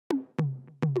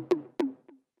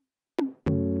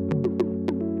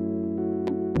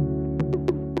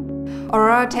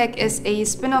OroraTech is a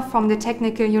spin-off from the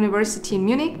Technical University in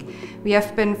Munich. We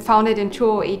have been founded in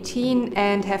 2018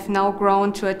 and have now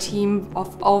grown to a team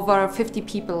of over 50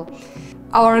 people.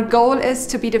 Our goal is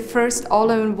to be the first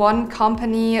all-in-one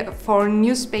company for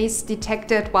new space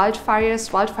detected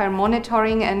wildfires, wildfire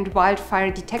monitoring and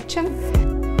wildfire detection.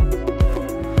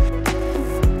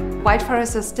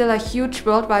 Wildfires are still a huge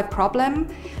worldwide problem,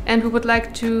 and we would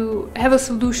like to have a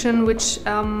solution which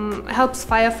helps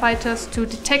firefighters to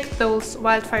detect those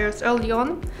wildfires early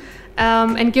on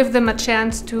and give them a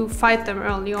chance to fight them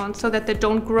early on so that they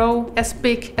don't grow as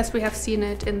big as we have seen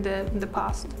it in the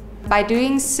past. By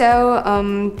doing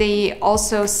so, they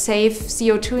also save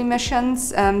CO2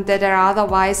 emissions that are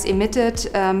otherwise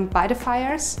emitted by the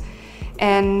fires.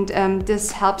 And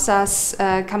this helps us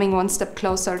coming one step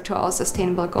closer to our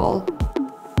sustainable goal.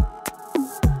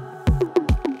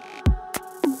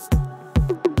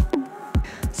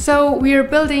 So we are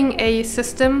building a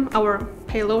system, our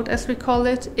payload as we call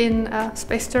it in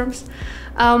space terms,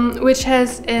 which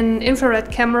has an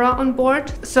infrared camera on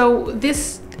board. So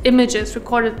this images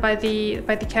recorded by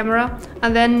the camera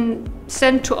and then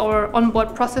sent to our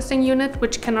onboard processing unit,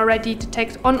 which can already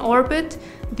detect on orbit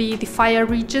the fire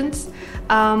regions.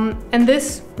 And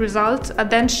these results are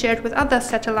then shared with other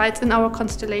satellites in our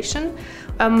constellation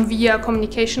via a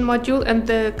communication module, and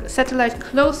the satellite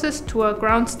closest to a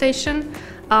ground station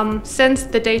sends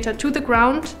the data to the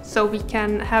ground so we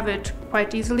can have it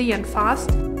quite easily and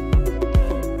fast.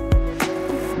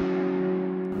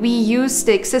 We use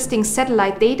the existing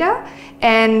satellite data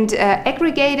and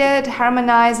aggregate it,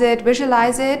 harmonize it,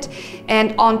 visualize it,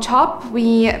 and on top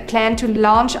we plan to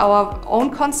launch our own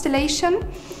constellation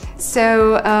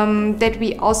so that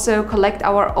we also collect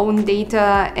our own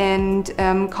data and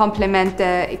complement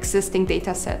the existing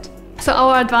data set. So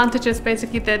our advantage is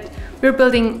basically that we're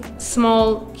building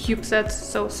small CubeSats,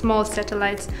 so small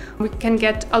satellites. We can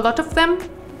get a lot of them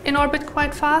in orbit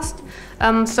quite fast,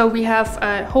 so we have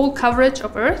a whole coverage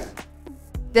of Earth.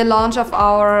 The launch of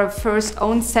our first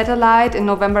own satellite in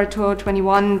November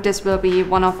 2021, this will be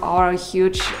one of our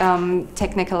huge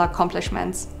technical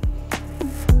accomplishments.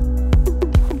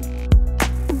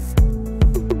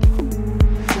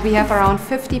 We have around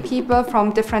 50 people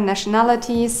from different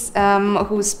nationalities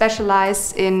who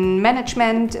specialize in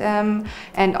management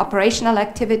and operational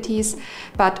activities,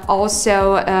 but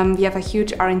also we have a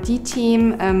huge R&D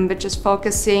team which is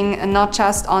focusing not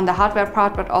just on the hardware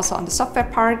part but also on the software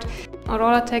part.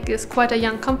 OroraTech is quite a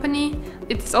young company.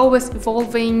 It's always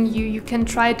evolving. You can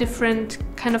try different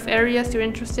kind of areas you're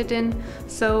interested in.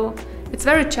 So it's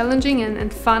very challenging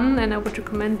and fun, and I would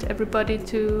recommend everybody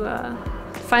to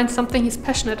find something he's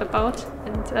passionate about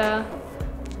and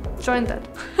join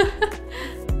that.